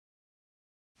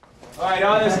All right,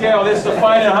 on the scale, this is the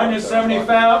fight at 170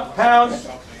 pounds.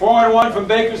 4-1 from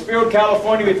Bakersfield,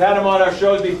 California. We've had him on our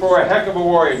shows before. A heck of a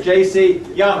warrior, J.C.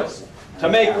 Llamas. To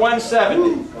make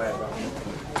 170.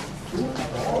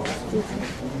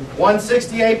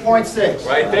 168.6.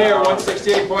 Right there,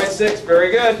 168.6. Very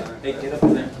good. Hey, get up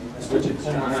in there. Switch it.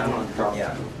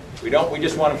 Yeah. We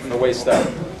just want him from the waist up.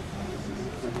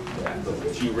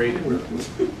 G-rated.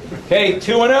 Okay,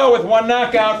 2-0 with one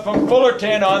knockout from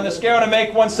Fullerton on the scale to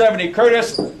make 170.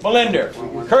 Curtis Millender.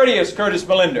 Curtis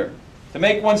Millender. To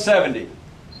make 170.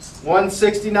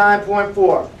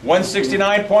 169.4.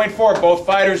 169.4. Both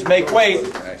fighters make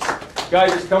weight.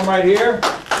 Guys, just come right here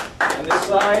on this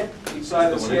side, each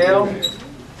side of the scale.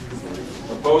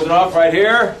 We're posing off right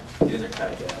here.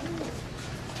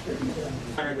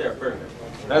 Right there, perfect.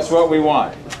 That's what we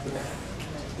want.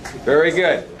 Very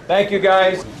good. Thank you,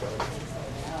 guys.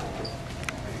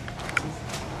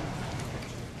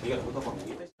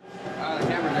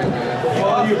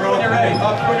 Well, you bro. When you're ready.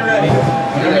 Up when you're ready.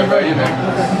 You're ready, man.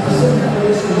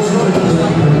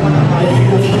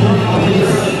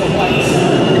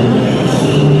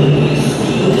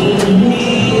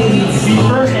 Be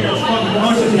first and it's fucking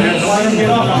punches, man. Don't let him get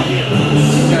off on you.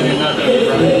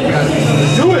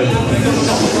 Do it!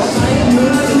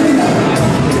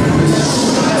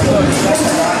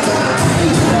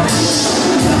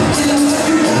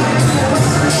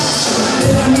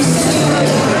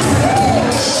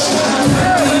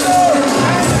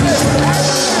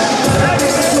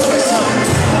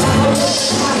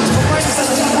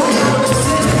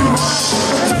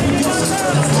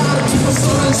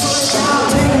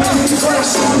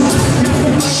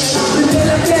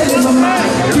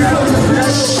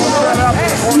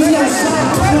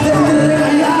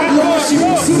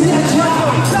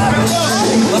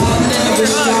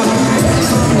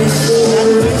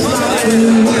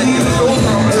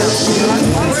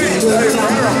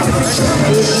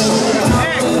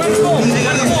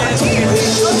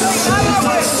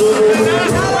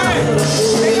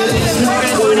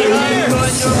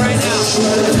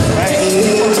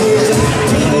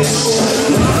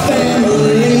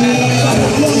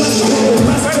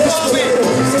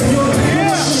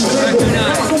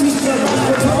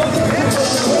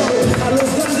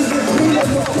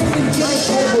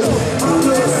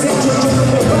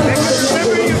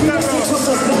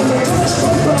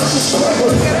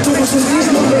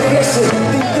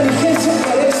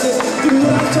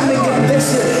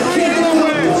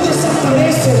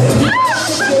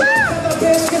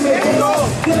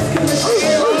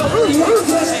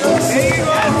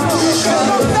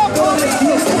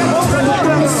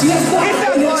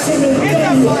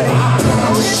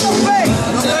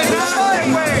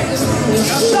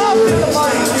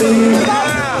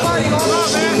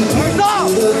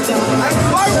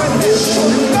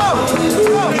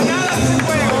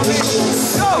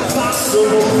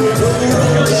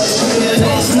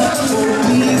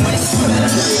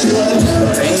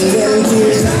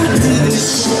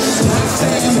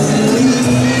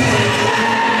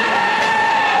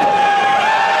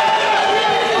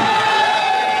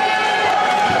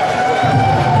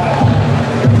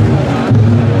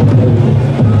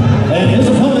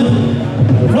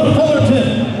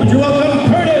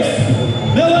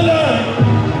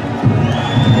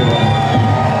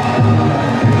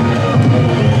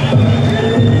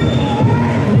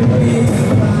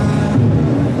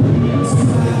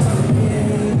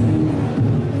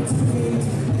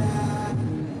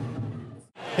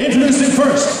 Introducing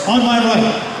first, on my right,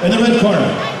 in the red corner,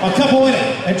 a capoeira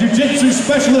and jiu-jitsu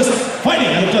specialist fighting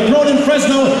out of the Throne in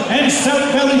Fresno and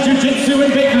South Valley Jiu-Jitsu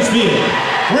in Bakersfield.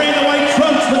 Wearing the white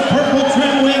trunks with purple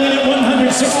trim, weighing in at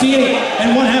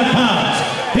 168.5 pounds.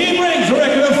 He brings a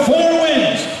record of 4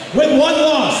 wins with 1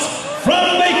 loss.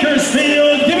 From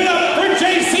Bakersfield, give it up for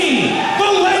J.C., the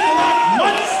leg lock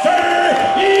monster,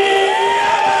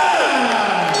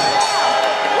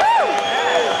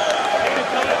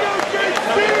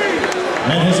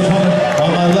 and his opponent on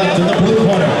my left in the blue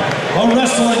corner, a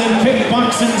wrestling and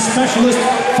kickboxing specialist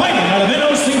fighting out of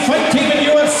NOC Fight Team and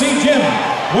UFC Gym,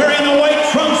 wearing the white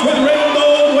trunks with red and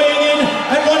gold, weighing in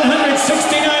at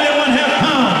 169.5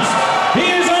 pounds.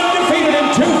 He is undefeated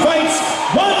in 2 fights,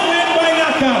 1 win by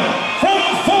knockout. From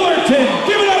Fullerton,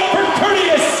 give it up for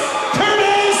Curtis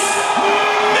Millender!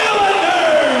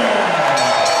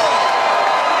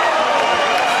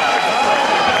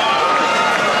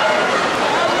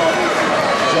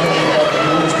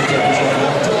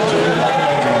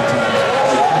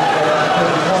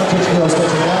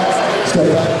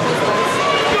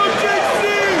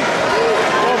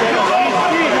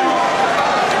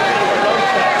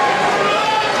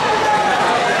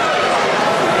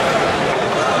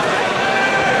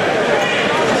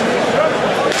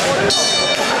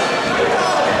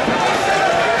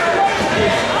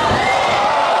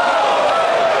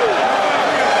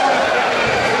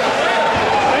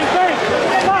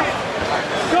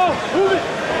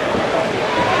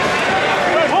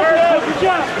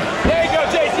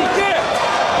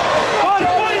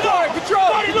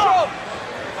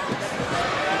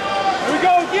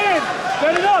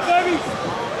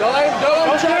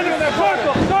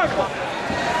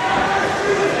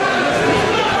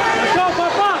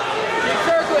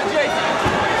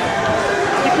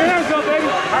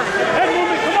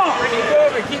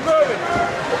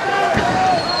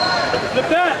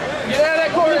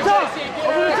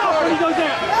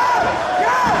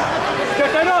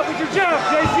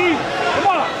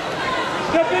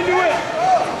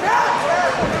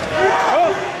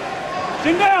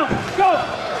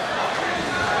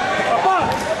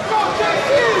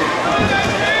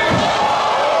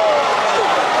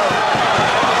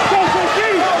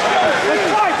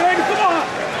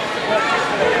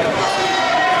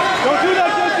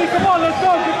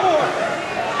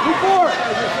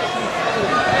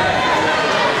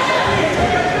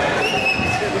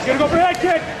 gonna go for a head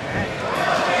kick.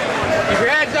 Keep your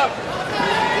hands up.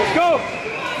 Let's go.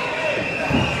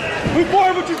 Move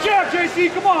forward with your jab, JC.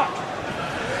 Come on.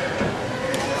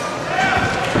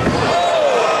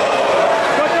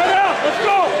 Cut that out. Let's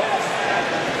go.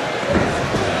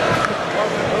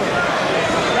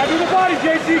 Grab to the body,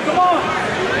 JC. Come on.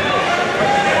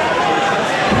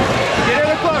 Get in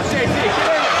the close, JC. Get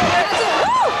in.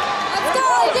 Let's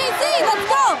go, JC. Let's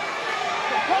go.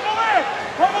 Pummel in.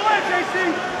 Pummel in,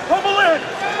 JC. Pummel in.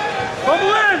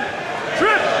 Pummel in.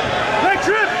 Trip. Leg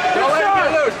trip. Don't let him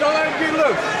get loose. Don't let him get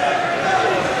loose.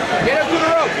 Get him to the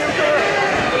rope. Get him to the rope.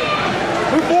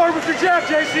 Move forward with your jab,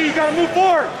 JC. You gotta move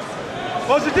forward.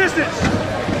 Close the distance.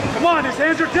 Come on, his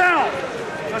hands are down.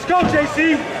 Let's go,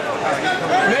 JC.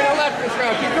 Middle left this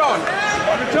round. Keep going.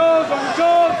 On your toes, on your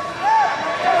toes.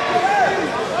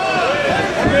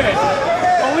 Good.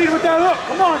 Don't lead with that hook.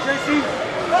 Come on, JC.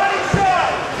 Body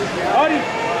shot. Body.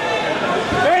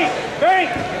 Bang, bang.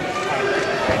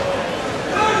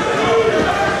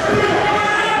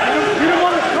 You don't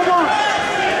want to, come on.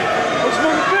 Push him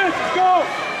on the fence, let's go.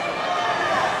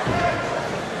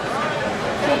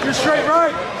 Look, you're straight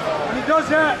right. And he does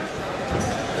that.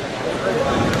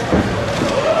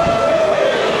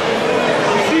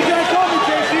 You see that coming,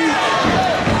 JC.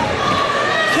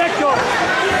 Check those.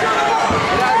 Get out of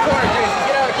the corner, JC.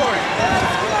 Get out of the corner.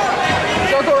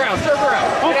 Circle around. Circle around.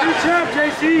 Pump your jab,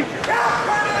 JC.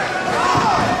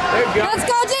 There you go. Let's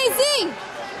go, JC.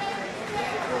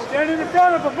 Stand in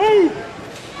front of him. Move.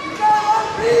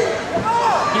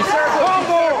 Keep circling.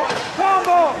 Combo.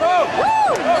 Combo.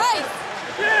 Woo! Nice.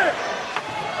 Yeah.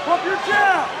 Pump your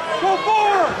jab. Go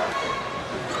forward.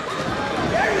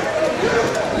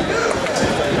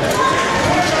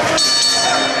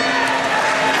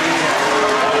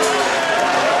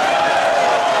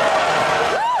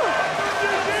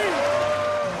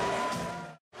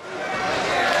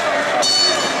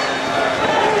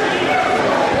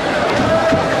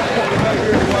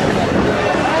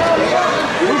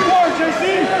 Move forward, JC.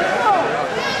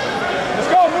 Let's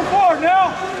go. Move forward now.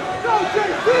 Go,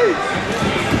 JC.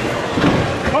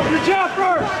 Pump your jab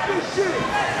first.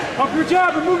 Pump your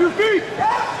jab and move your feet. Come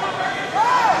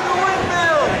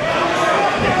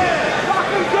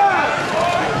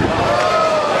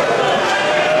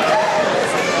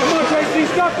on, JC,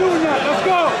 stop doing that. Let's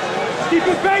go. Keep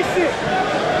it basic.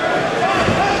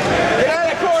 Get out of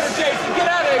that corner, JC. Get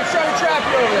out of there. You're trying to trap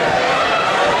you over there.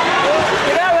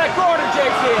 Get out of that corner,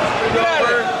 JC. Get out of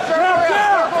there. Circle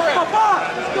around. Circle around.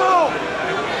 Let's go.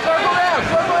 Circle around.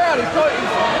 Circle around. Get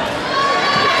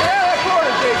out of that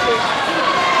corner, JC.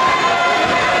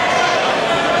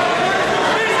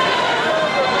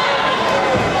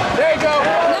 There you go.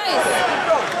 Nice.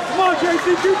 Come on, JC,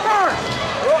 shoot first.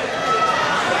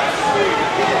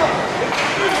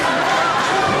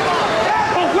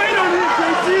 Don't wait on him,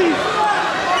 JC.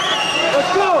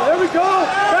 Let's go. There we go.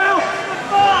 Bounce.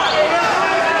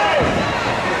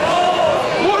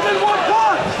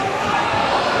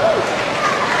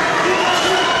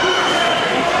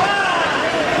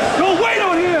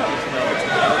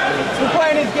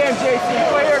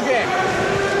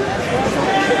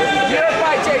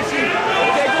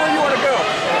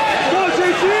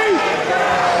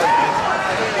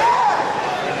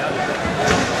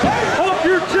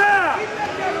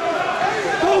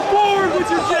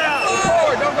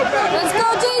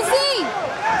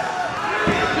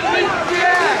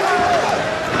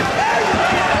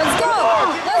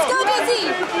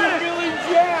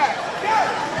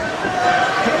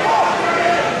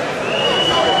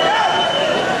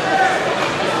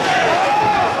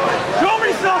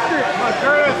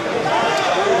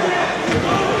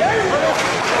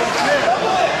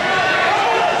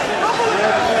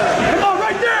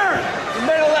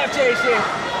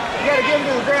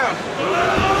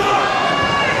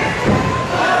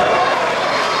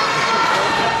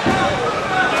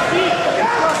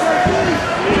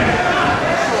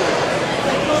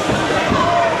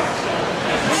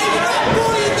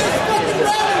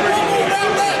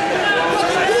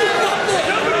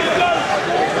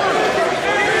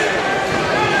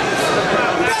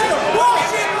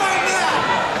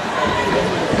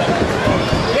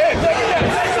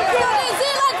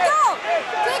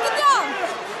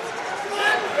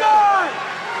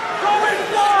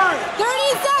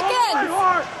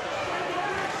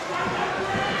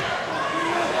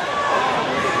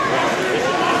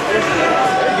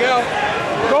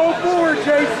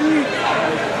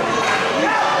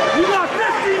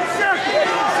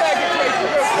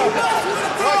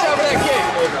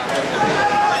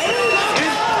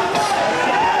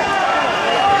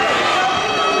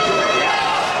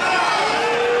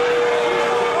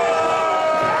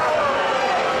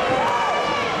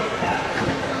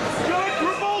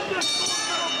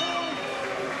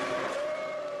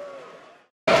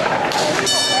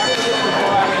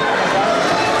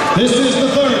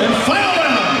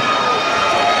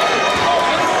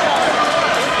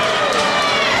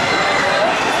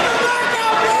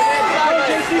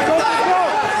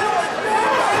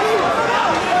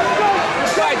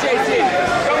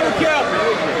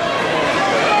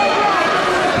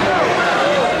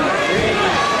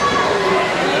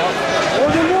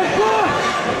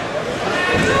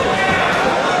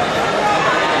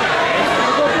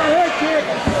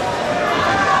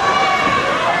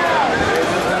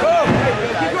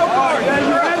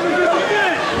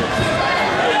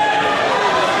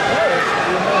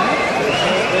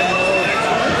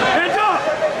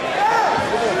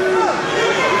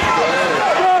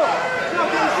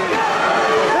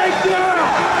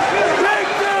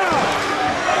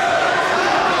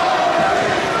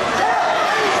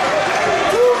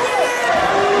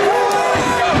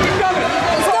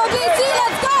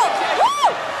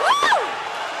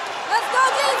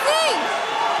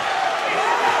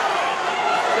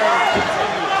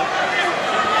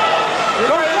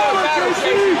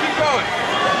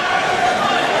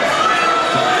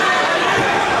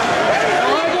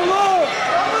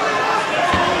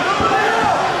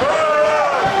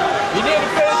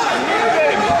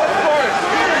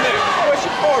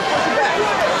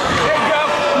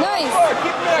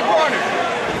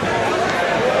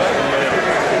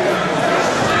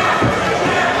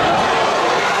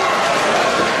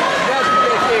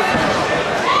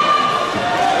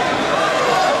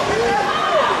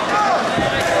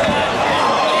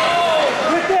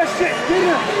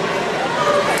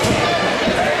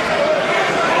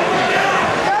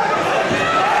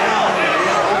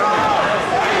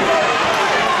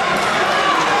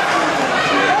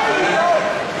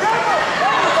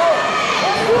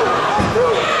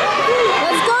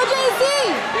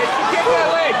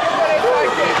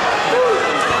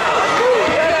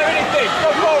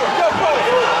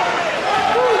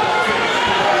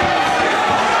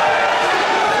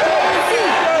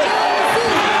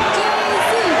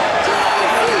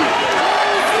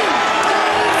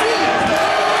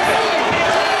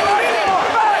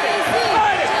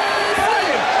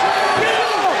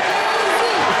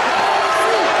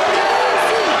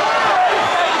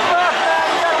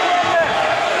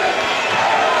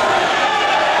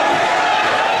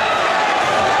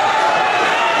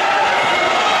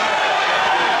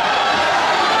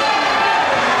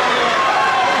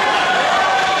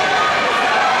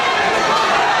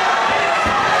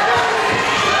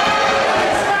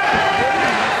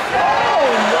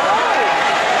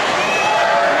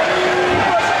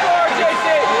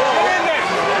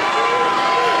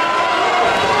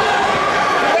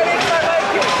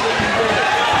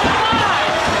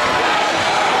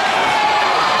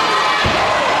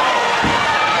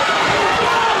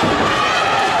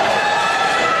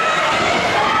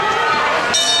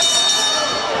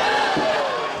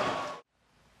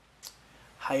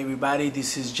 everybody,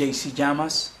 this is JC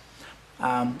Llamas.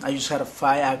 I just had a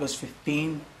fight August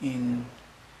 15 in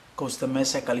Costa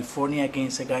Mesa, California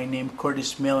against a guy named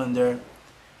Curtis Millender.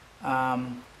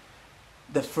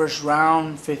 The first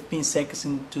round, 15 seconds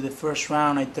into the first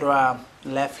round, I throw a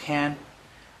left hand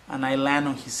and I land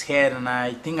on his head, and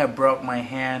I think I broke my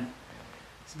hand.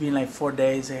 It's been like 4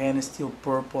 days, the hand is still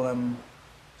purple and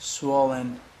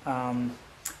swollen.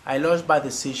 I lost by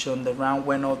decision. The round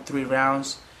went all 3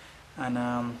 rounds, and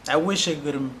I wish it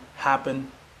could have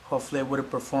happened. Hopefully I would have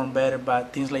performed better,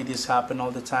 but things like this happen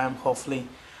all the time. Hopefully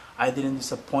I didn't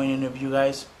disappoint any of you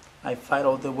guys. I fight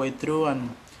all the way through,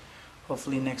 and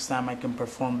hopefully next time I can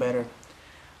perform better.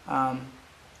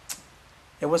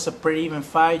 It was a pretty even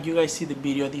fight. You guys see the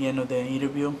video at the end of the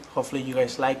interview. Hopefully you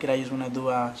guys like it. I just want to do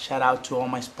a shout out to all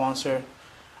my sponsors,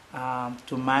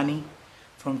 to Manny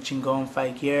from Chingon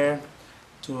Fight Gear,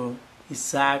 to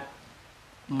Isaac,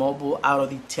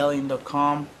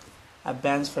 mobileautodetailing.com,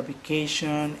 Advanced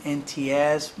Fabrication,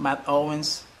 NTS, Matt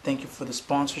Owens, thank you for the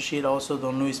sponsorship. Also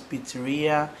Don Luis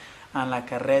Pizzeria and La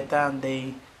Carreta,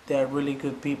 they are really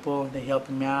good people. They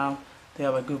helping me out. They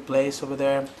have a good place over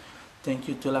there. Thank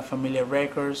you to La Familia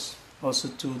Records. Also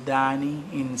to Danny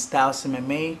in Styles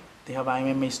MMA. They have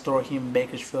an MMA store here in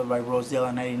Bakersfield by Rosedale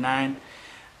and 99.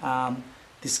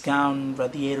 Discount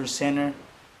Radiator Center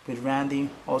with Randy,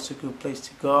 also a good place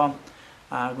to go.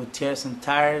 Gutierrez and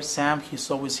Tires, Sam, he's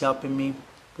always helping me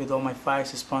with all my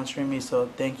fights, sponsoring me, so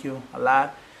thank you a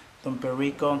lot. Don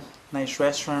Perico, nice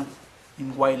restaurant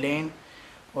in White Lane.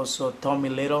 Also Tommy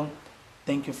Little,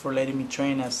 thank you for letting me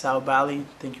train at South Valley.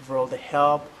 Thank you for all the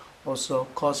help. Also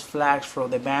Cos Flags for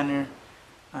the banner,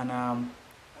 and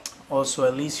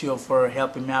also Alicio for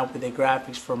helping me out with the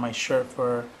graphics for my shirt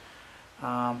for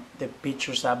the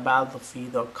pictures at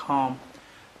battlefield.com.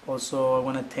 Also, I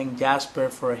want to thank Jasper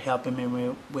for helping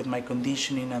me with my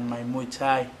conditioning and my Muay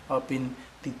Thai up in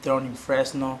Detroit in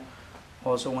Fresno.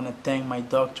 Also want to thank my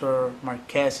doctor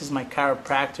Marquez. He's my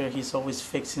chiropractor. He's always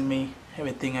fixing me.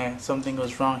 Everything, something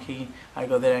goes wrong, I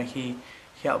go there and he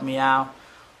helped me out.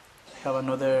 Have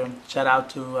another shout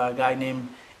out to a guy named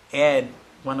Ed,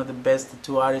 one of the best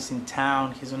tattoo artists in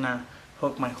town. He's gonna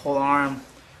hook my whole arm.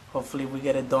 Hopefully we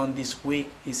get it done this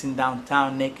week. He's in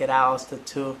downtown, Naked Owls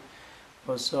Tattoo.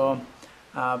 Also,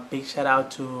 big shout out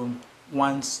to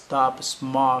One Stop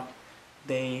Smog.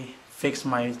 They fixed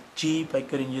my Jeep. I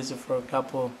couldn't use it for a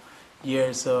couple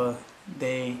years, so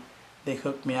they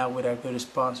hooked me out with a good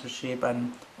sponsorship.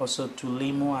 And also to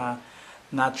Limu,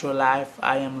 Natural Life,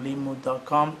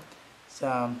 IamLimu.com. It's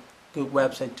a good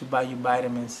website to buy you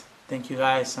vitamins. Thank you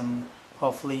guys, and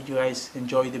hopefully you guys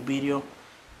enjoy the video.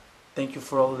 Thank you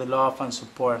for all the love and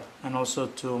support. And also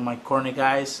to my corner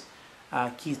guys,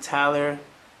 Keith Tyler,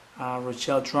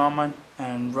 Rochelle Drummond,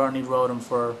 and Ronnie Rodham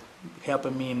for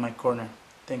helping me in my corner.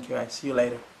 Thank you guys. See you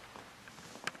later.